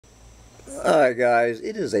Hi guys,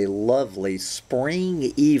 it is a lovely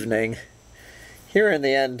spring evening here in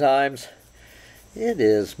the end times. It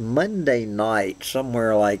is Monday night,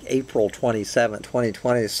 somewhere like April 27th,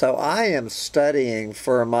 2020. So I am studying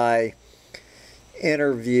for my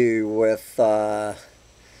interview with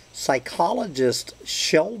psychologist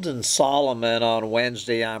Sheldon Solomon on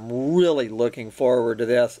Wednesday. I'm really looking forward to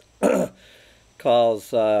this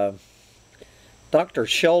because Dr.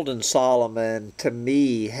 Sheldon Solomon, to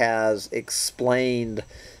me, has explained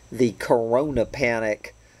the corona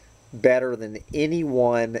panic better than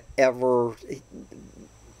anyone ever,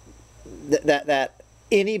 that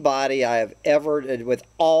anybody I have ever, with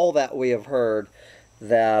all that we have heard,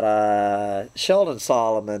 that Sheldon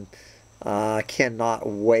Solomon, cannot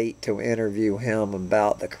wait to interview him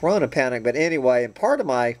about the corona panic. But anyway, and part of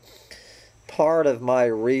my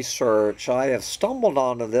research, I have stumbled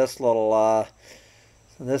onto this little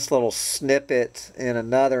snippet in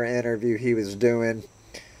another interview he was doing,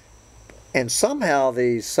 and somehow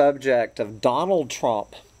the subject of Donald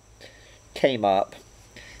Trump came up,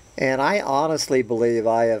 and I honestly believe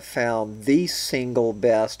I have found the single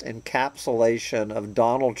best encapsulation of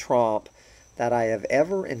Donald Trump that I have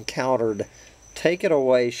ever encountered. Take it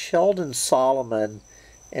away, Sheldon Solomon,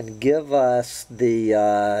 and give us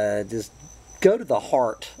the just go to the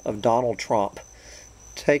heart of Donald Trump.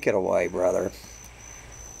 Take it away, brother.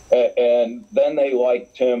 And then they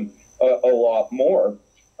liked him a lot more.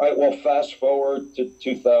 All right, well, fast forward to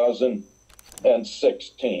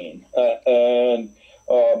 2016,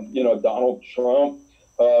 Donald Trump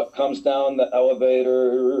comes down the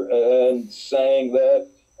elevator and saying that,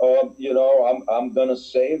 I'm going to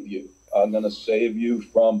save you. I'm going to save you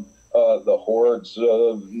from the hordes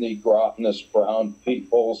of Negrotinous brown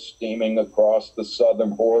people steaming across the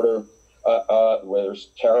southern border. Where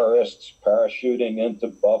there's terrorists parachuting into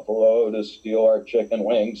Buffalo to steal our chicken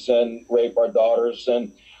wings and rape our daughters,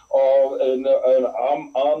 and I'm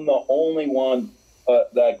the only one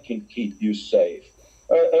that can keep you safe.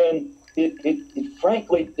 And it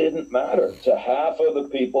frankly didn't matter to half of the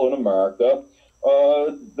people in America.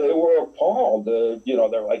 They were appalled.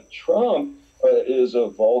 They're like, Trump is a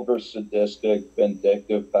vulgar, sadistic,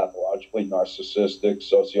 vindictive, pathologically narcissistic,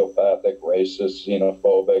 sociopathic, racist,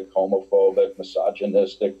 xenophobic, homophobic,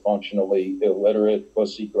 misogynistic, functionally illiterate,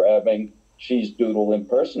 pussy-grabbing, cheese doodle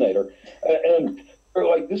impersonator. And they're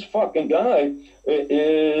like, this fucking guy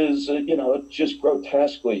is, just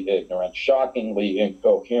grotesquely ignorant, shockingly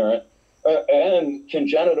incoherent, and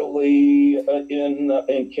congenitally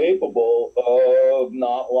incapable of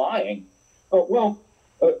not lying.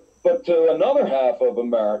 But to another half of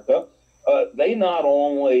America, they not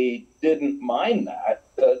only didn't mind that,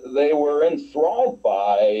 they were enthralled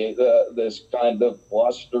by this kind of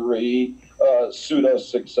blustery,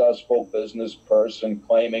 pseudo-successful business person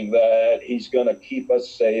claiming that he's going to keep us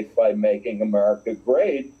safe by making America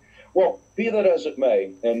great. Well, be that as it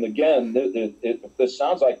may, and again, this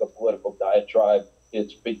sounds like a political diatribe.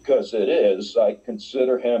 It's because it is. I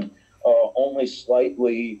consider him only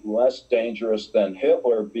slightly less dangerous than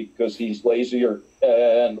Hitler because he's lazier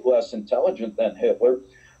and less intelligent than Hitler.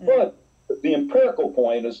 But the empirical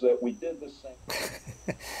point is that we did the same.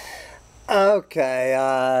 Okay,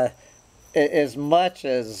 as much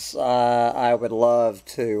as I would love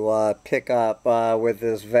to pick up with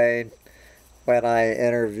this vein when I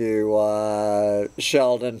interview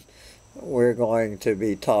Sheldon, we're going to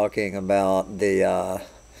be talking about the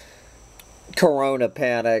corona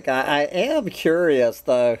panic. I am curious,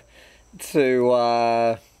 though,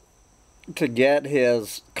 to get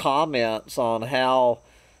his comments on how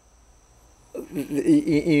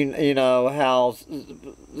how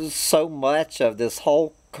so much of this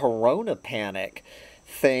whole corona panic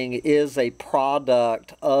thing is a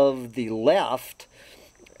product of the left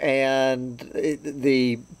and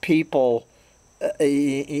the people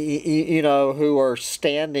who are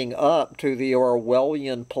standing up to the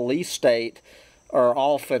Orwellian police state are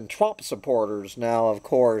often Trump supporters. Now, of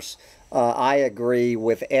course, I agree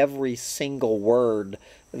with every single word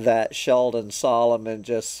that Sheldon Solomon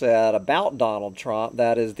just said about Donald Trump.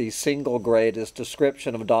 That is the single greatest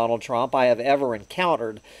description of Donald Trump I have ever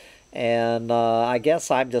encountered. And I guess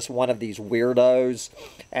I'm just one of these weirdos,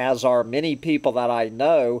 as are many people that I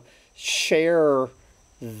know, share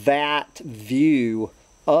that view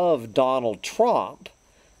of Donald Trump,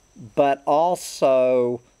 but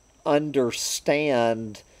also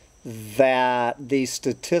understand that the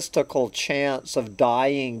statistical chance of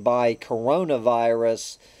dying by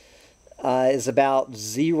coronavirus is about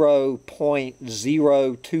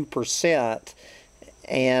 0.02%,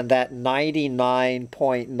 and that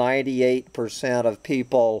 99.98% of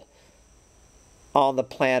people on the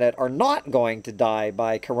planet are not going to die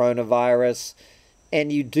by coronavirus,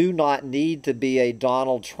 and you do not need to be a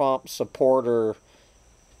Donald Trump supporter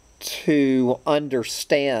to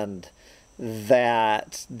understand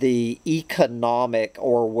that the economic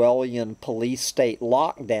Orwellian police state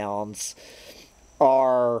lockdowns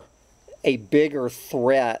are a bigger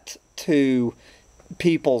threat to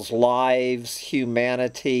people's lives,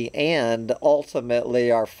 humanity, and ultimately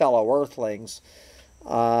our fellow Earthlings.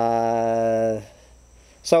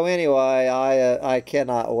 So anyway, I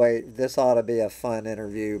cannot wait. This ought to be a fun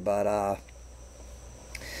interview, but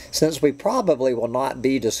since we probably will not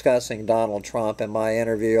be discussing Donald Trump in my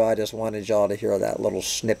interview, I just wanted y'all to hear that little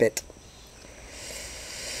snippet.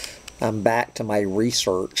 I'm back to my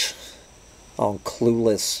research on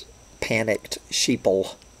clueless, panicked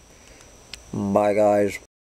sheeple. Bye, guys.